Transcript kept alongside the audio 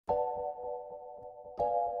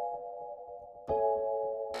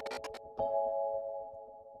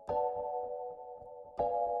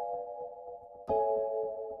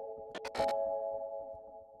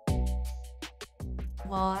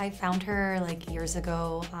found her like years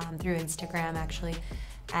ago through Instagram actually,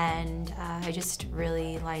 and I just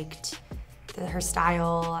really liked her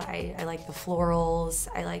style. I like the florals,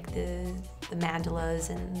 I like the mandalas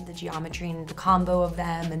and the geometry and the combo of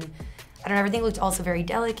them, and I don't know, everything looked also very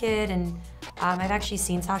delicate. And I've actually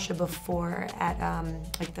seen Sasha before at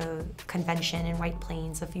like the convention in White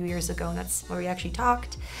Plains a few years ago, and that's where we actually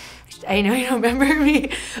talked. I know you don't remember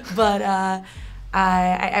me, but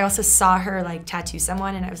I also saw her like tattoo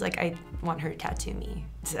someone, and I was like, I want her to tattoo me.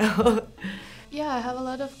 So yeah, I have a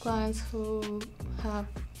lot of clients who have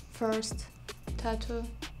first tattoo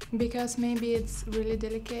because maybe it's really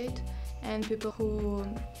delicate, and people who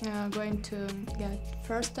are going to get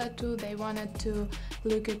first tattoo, they wanted to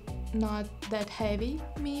look at not that heavy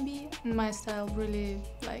maybe. My style really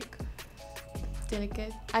like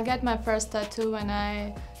delicate. I got my first tattoo when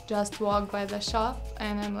I just walked by the shop,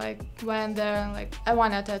 and I'm like went there and like I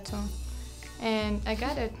want a tattoo, and I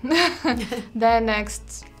got it. Then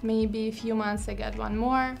next maybe a few months I got one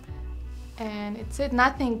more, and it's it.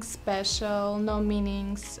 Nothing special, no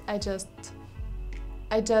meanings. I just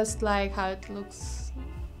like how it looks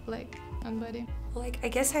like on body. like I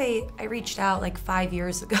guess I reached out like 5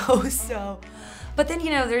 years ago, so, but then,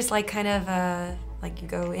 you know, there's like kind of like you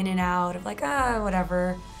go in and out of like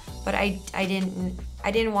whatever, but I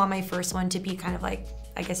didn't want my first one to be kind of like,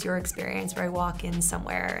 I guess, your experience where I walk in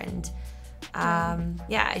somewhere and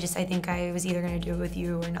yeah, I think I was either gonna do it with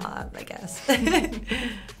you or not, I guess.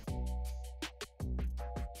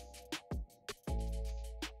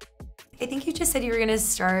 I think you just said you were gonna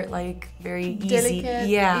start like very easy. Delicate,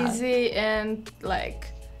 yeah. easy, and like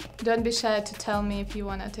don't be shy to tell me if you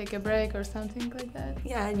wanna take a break or something like that.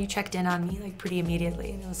 Yeah, and you checked in on me like pretty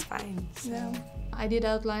immediately, and it was fine. So. Yeah. I did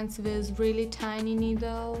outlines with really tiny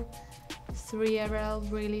needle,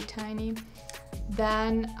 3RL, really tiny.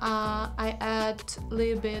 Then I add a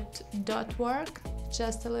little bit dot work,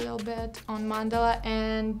 just a little bit on mandala,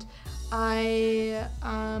 and I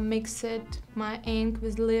mixed my ink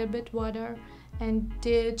with a little bit water and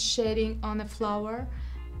did shading on the flower.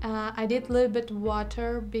 I did a little bit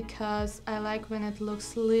water because I like when it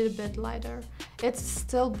looks a little bit lighter. It's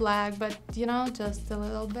still black, but you know, just a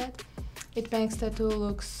little bit. It makes tattoo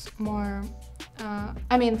looks more,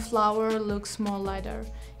 flower looks more lighter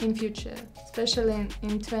in future, especially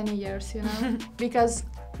in 20 years, you know, because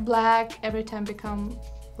black every time become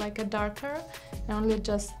like a darker, and only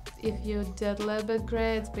just if you did a little bit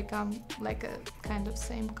gray, it's become like a kind of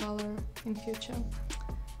same color in future.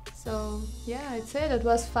 So yeah, it's it. It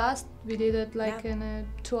was fast. We did it like in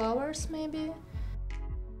 2 hours maybe.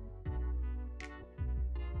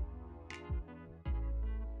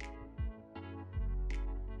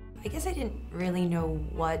 I guess I didn't really know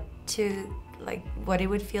what it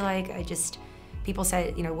would feel like. People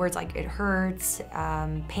said, you know, words like it hurts,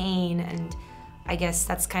 pain, and I guess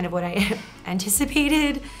that's kind of what I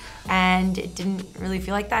anticipated, and it didn't really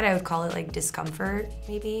feel like that. I would call it like discomfort,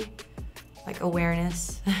 maybe, like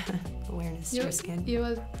awareness, awareness to your skin.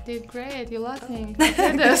 You did great. You're laughing.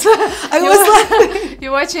 I was laughing.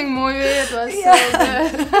 You're watching movie. It was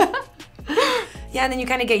so good. Yeah, and then you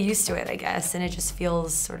kind of get used to it, I guess, and it just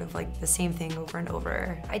feels sort of like the same thing over and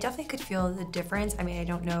over. I definitely could feel the difference. I mean, I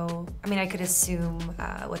don't know. I mean, I could assume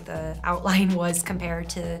what the outline was compared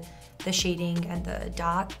to the shading and the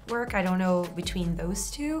dot work. I don't know between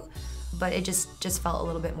those two, but it just felt a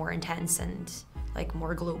little bit more intense and like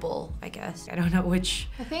more global, I guess. I don't know which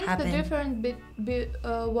happened. The difference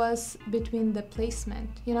was between the placement.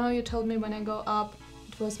 You know, you told me when I go up,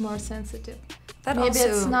 it was more sensitive. Maybe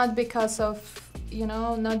it's not because of, you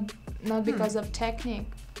know, not because of technique.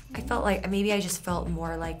 I felt like maybe I just felt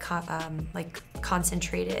more like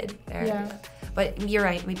concentrated there. Yeah. But you're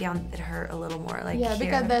right, maybe it hurt a little more. Like yeah, here.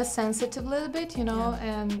 because they're sensitive a little bit, you know,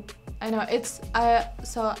 and I know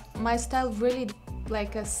so my style really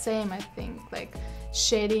like a same, I think, like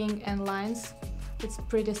shading and lines. It's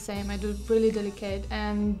pretty same. I do really delicate,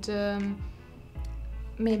 and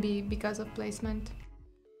maybe because of placement.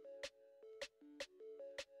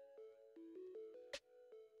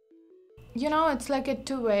 You know, it's like a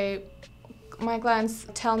two-way. My clients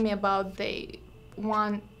tell me about they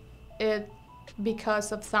want it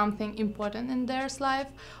because of something important in their life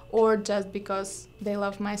or just because they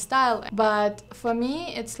love my style. But for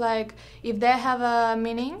me, it's like if they have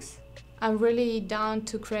meanings, I'm really down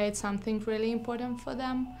to create something really important for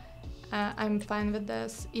them. I'm fine with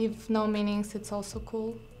this. If no meanings, it's also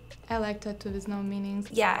cool. I like tattoo with no meanings.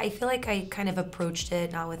 Yeah, I feel like I kind of approached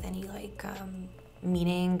it not with any like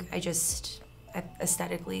meaning. I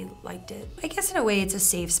aesthetically liked it. I guess in a way it's a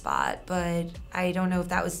safe spot, but I don't know if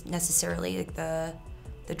that was necessarily like the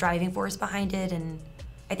driving force behind it. And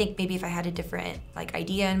I think maybe if I had a different like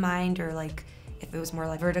idea in mind, or like if it was more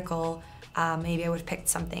like vertical, maybe I would have picked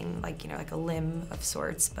something like, you know, like a limb of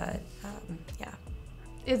sorts, but yeah.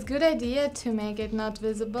 It's a good idea to make it not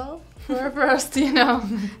visible for first, you know,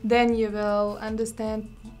 then you will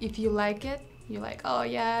understand if you like it. You're like, oh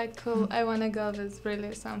yeah, cool, I want to go with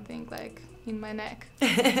really something like in my neck,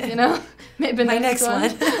 you know, maybe My next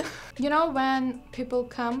one. You know, when people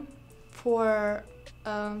come for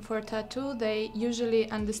a tattoo, they usually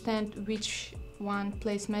understand which one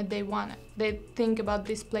placement they want. They think about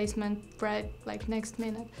this placement right like next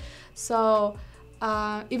minute. So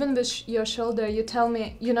even with your shoulder, you tell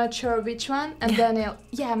me you're not sure which one, and then you'll,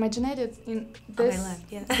 yeah, imagine it in this, on my left,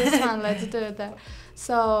 yeah. this one, let's do it there.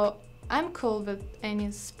 So I'm cool with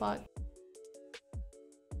any spot.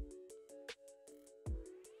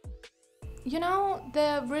 You know,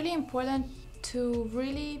 they're really important to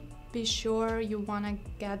really be sure you want to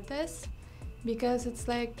get this, because it's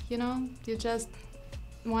like, you know, you just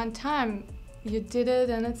one time you did it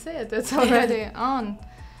and that's it, it's already on.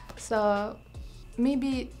 So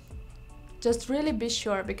maybe just really be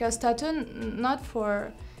sure, because tattoo not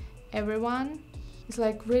for everyone. It's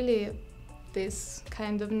like really this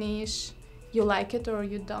kind of niche. You like it or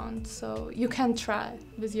you don't, so you can try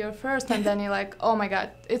with your first, and then you're like, oh my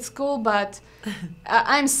god, it's cool, but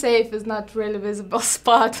I'm safe, it's not really visible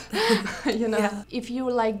spot. You know, yeah. If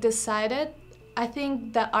you like decided, I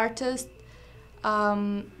think the artist,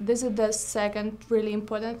 this is the second really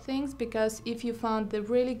important things, because if you found the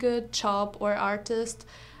really good shop or artist,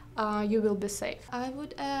 you will be safe. I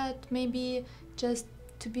would add maybe just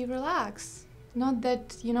to be relaxed, not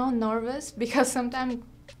that, you know, nervous, because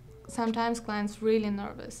sometimes clients really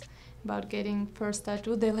nervous about getting first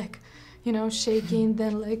tattoo. They like, you know, shaking,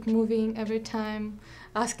 then like moving every time,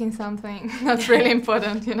 asking something not really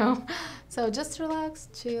important, you know. So just relax,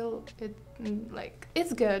 chill.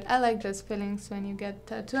 It's good. I like those feelings when you get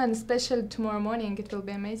tattoo, and especially tomorrow morning it will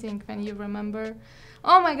be amazing when you remember,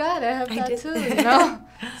 oh my god, I have tattoo, you know.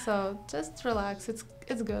 So just relax. It's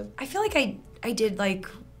good. I feel like I did like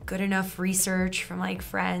good enough research from like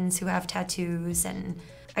friends who have tattoos, and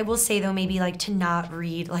I will say though, maybe like to not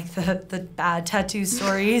read like the bad tattoo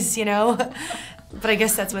stories, you know. But I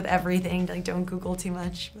guess that's with everything, like don't Google too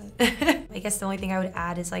much. But I guess the only thing I would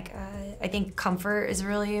add is like, I think comfort is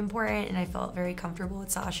really important, and I felt very comfortable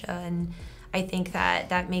with Sasha, and I think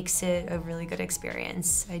that makes it a really good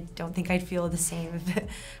experience. I don't think I'd feel the same if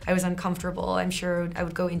I was uncomfortable. I'm sure I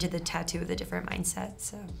would go into the tattoo with a different mindset,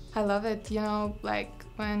 so. I love it, you know, like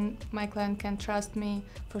when my client can trust me,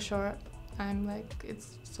 for sure, I'm like,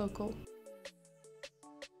 it's so cool.